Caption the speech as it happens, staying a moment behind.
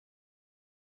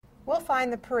We'll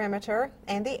find the perimeter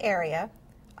and the area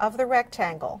of the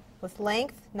rectangle with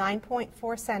length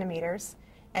 9.4 centimeters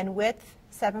and width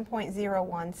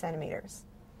 7.01 centimeters.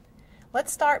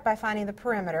 Let's start by finding the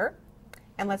perimeter,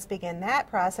 and let's begin that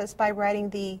process by writing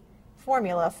the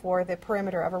formula for the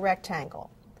perimeter of a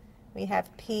rectangle. We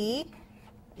have P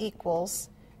equals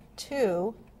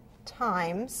 2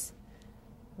 times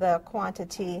the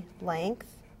quantity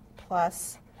length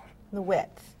plus the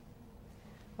width.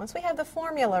 Once we have the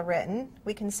formula written,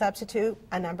 we can substitute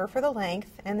a number for the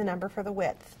length and the number for the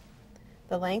width.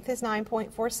 The length is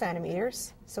 9.4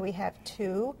 centimeters, so we have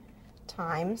 2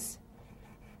 times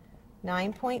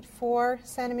 9.4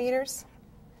 centimeters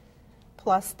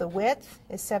plus the width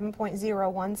is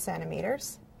 7.01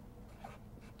 centimeters.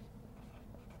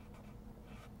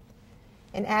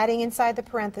 And adding inside the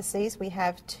parentheses, we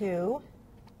have 2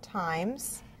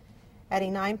 times,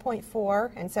 adding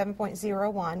 9.4 and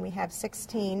 7.01, we have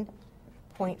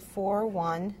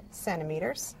 16.41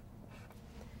 centimeters.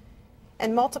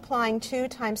 And multiplying 2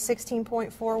 times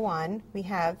 16.41, we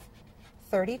have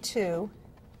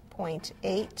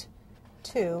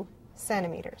 32.82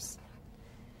 centimeters.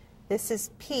 This is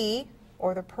P,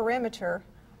 or the perimeter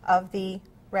of the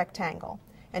rectangle.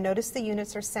 And notice the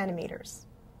units are centimeters.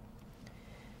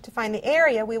 To find the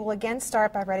area, we will again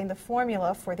start by writing the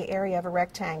formula for the area of a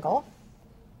rectangle.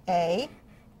 A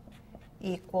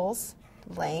equals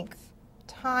length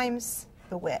times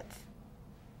the width.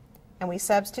 And we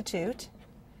substitute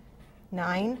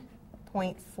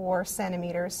 9.4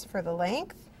 centimeters for the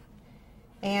length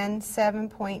and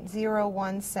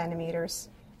 7.01 centimeters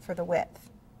for the width.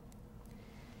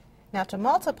 Now to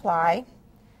multiply,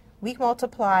 we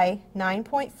multiply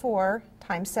 9.4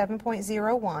 times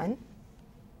 7.01,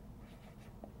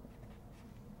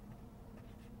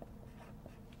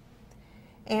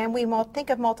 and we think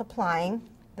of multiplying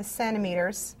the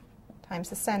centimeters times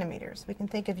the centimeters. We can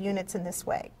think of units in this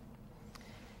way.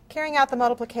 Carrying out the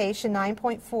multiplication,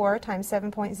 9.4 times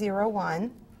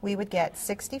 7.01, we would get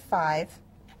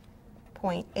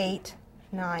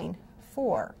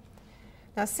 65.894.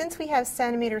 Now, since we have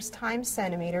centimeters times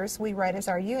centimeters, we write as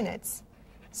our units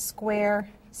square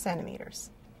centimeters.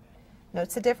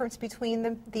 Notice the difference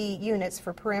between the units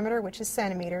for perimeter, which is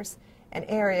centimeters, and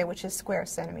area, which is square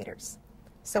centimeters.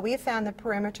 So we have found the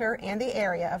perimeter and the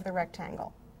area of the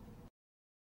rectangle.